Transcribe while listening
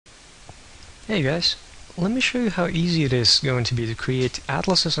Hey guys, let me show you how easy it is going to be to create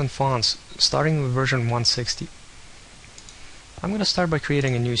atlases and fonts starting with version 160. I'm going to start by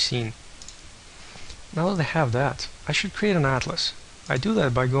creating a new scene. Now that I have that, I should create an atlas. I do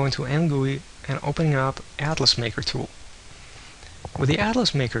that by going to NGUI and opening up Atlas Maker tool. With the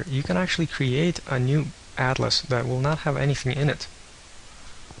Atlas Maker, you can actually create a new atlas that will not have anything in it.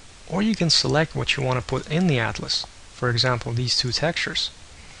 Or you can select what you want to put in the atlas, for example these two textures.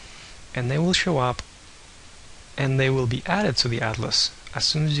 And they will show up and they will be added to the atlas as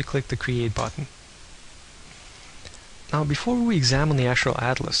soon as you click the Create button. Now before we examine the actual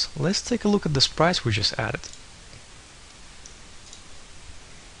atlas, let's take a look at the sprites we just added.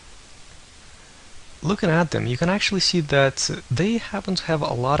 Looking at them, you can actually see that they happen to have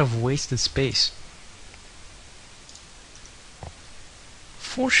a lot of wasted space.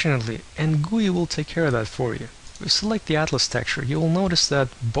 Fortunately, NGUI will take care of that for you. If you select the atlas texture, you will notice that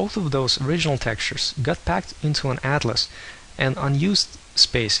both of those original textures got packed into an atlas and unused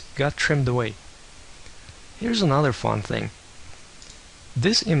space got trimmed away. Here's another fun thing.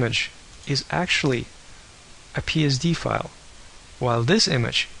 This image is actually a PSD file, while this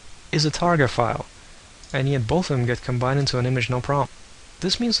image is a Targa file, and yet both of them get combined into an image no problem.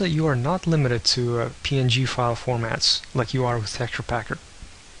 This means that you are not limited to PNG file formats like you are with Texture Packer.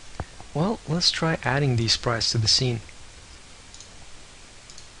 Well, let's try adding these sprites to the scene.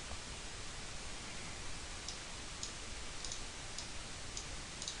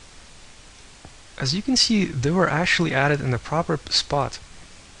 As you can see, they were actually added in the proper spot.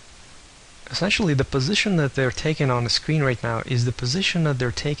 Essentially, the position that they're taken on the screen right now is the position that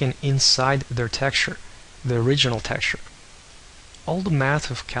they're taken inside their texture, the original texture. All the math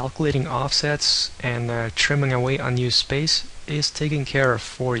of calculating offsets and trimming away unused space is taken care of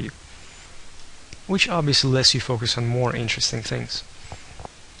for you, which obviously lets you focus on more interesting things.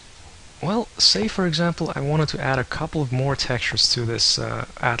 Well, say for example I wanted to add a couple of more textures to this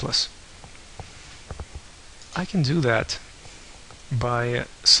atlas. I can do that by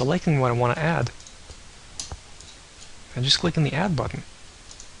selecting what I want to add and just clicking the Add button.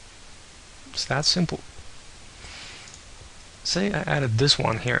 It's that simple. Say I added this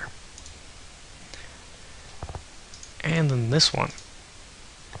one here, and then this one.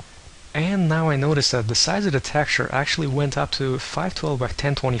 And now I notice that the size of the texture actually went up to 512 by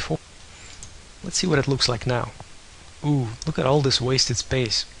 1024. Let's see what it looks like now. Ooh, look at all this wasted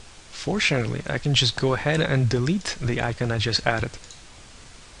space. Fortunately, I can just go ahead and delete the icon I just added.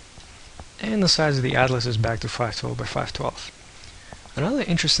 And the size of the atlas is back to 512 by 512. Another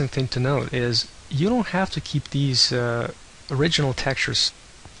interesting thing to note is you don't have to keep these original textures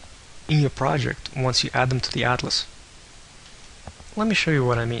in your project once you add them to the atlas. Let me show you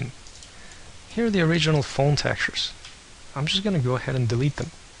what I mean. Here are the original phone textures. I'm just going to go ahead and delete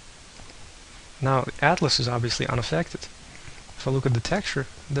them. Now the atlas is obviously unaffected. If I look at the texture,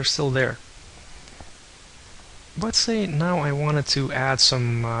 they're still there. But say now I wanted to add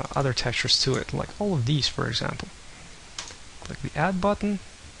some other textures to it, like all of these for example. Click the Add button,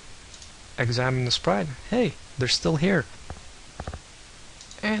 examine the sprite, hey, they're still here.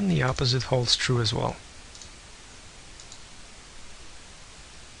 And the opposite holds true as well.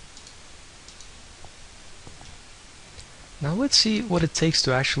 Now let's see what it takes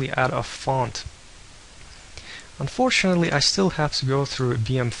to actually add a font. Unfortunately, I still have to go through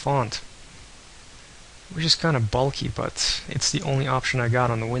BM font, which is kind of bulky, but it's the only option I got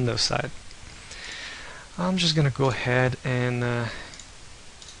on the Windows side. I'm just gonna go ahead and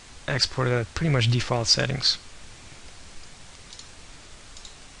export it at pretty much default settings.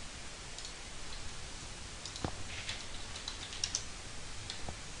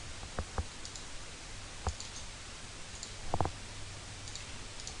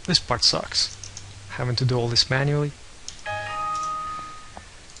 This part sucks, having to do all this manually.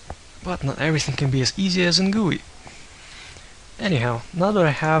 But not everything can be as easy as in GUI. Anyhow, now that I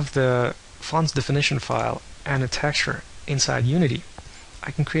have the font's definition file and a texture inside Unity,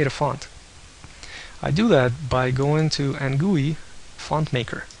 I can create a font. I do that by going to Gui Font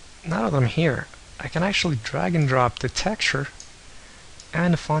Maker. Now that I'm here, I can actually drag and drop the texture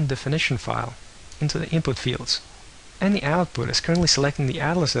and the font definition file into the input fields. And the output is currently selecting the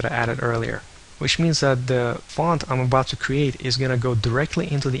atlas that I added earlier, which means that the font I'm about to create is going to go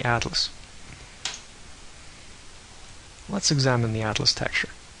directly into the atlas. Let's examine the atlas texture.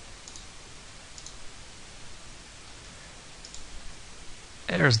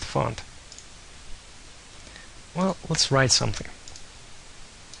 There's the font. Well, let's write something.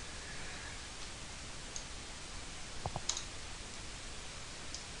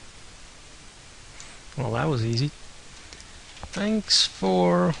 Well, that was easy. Thanks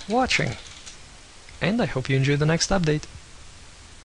for watching. and I hope you enjoy the next update.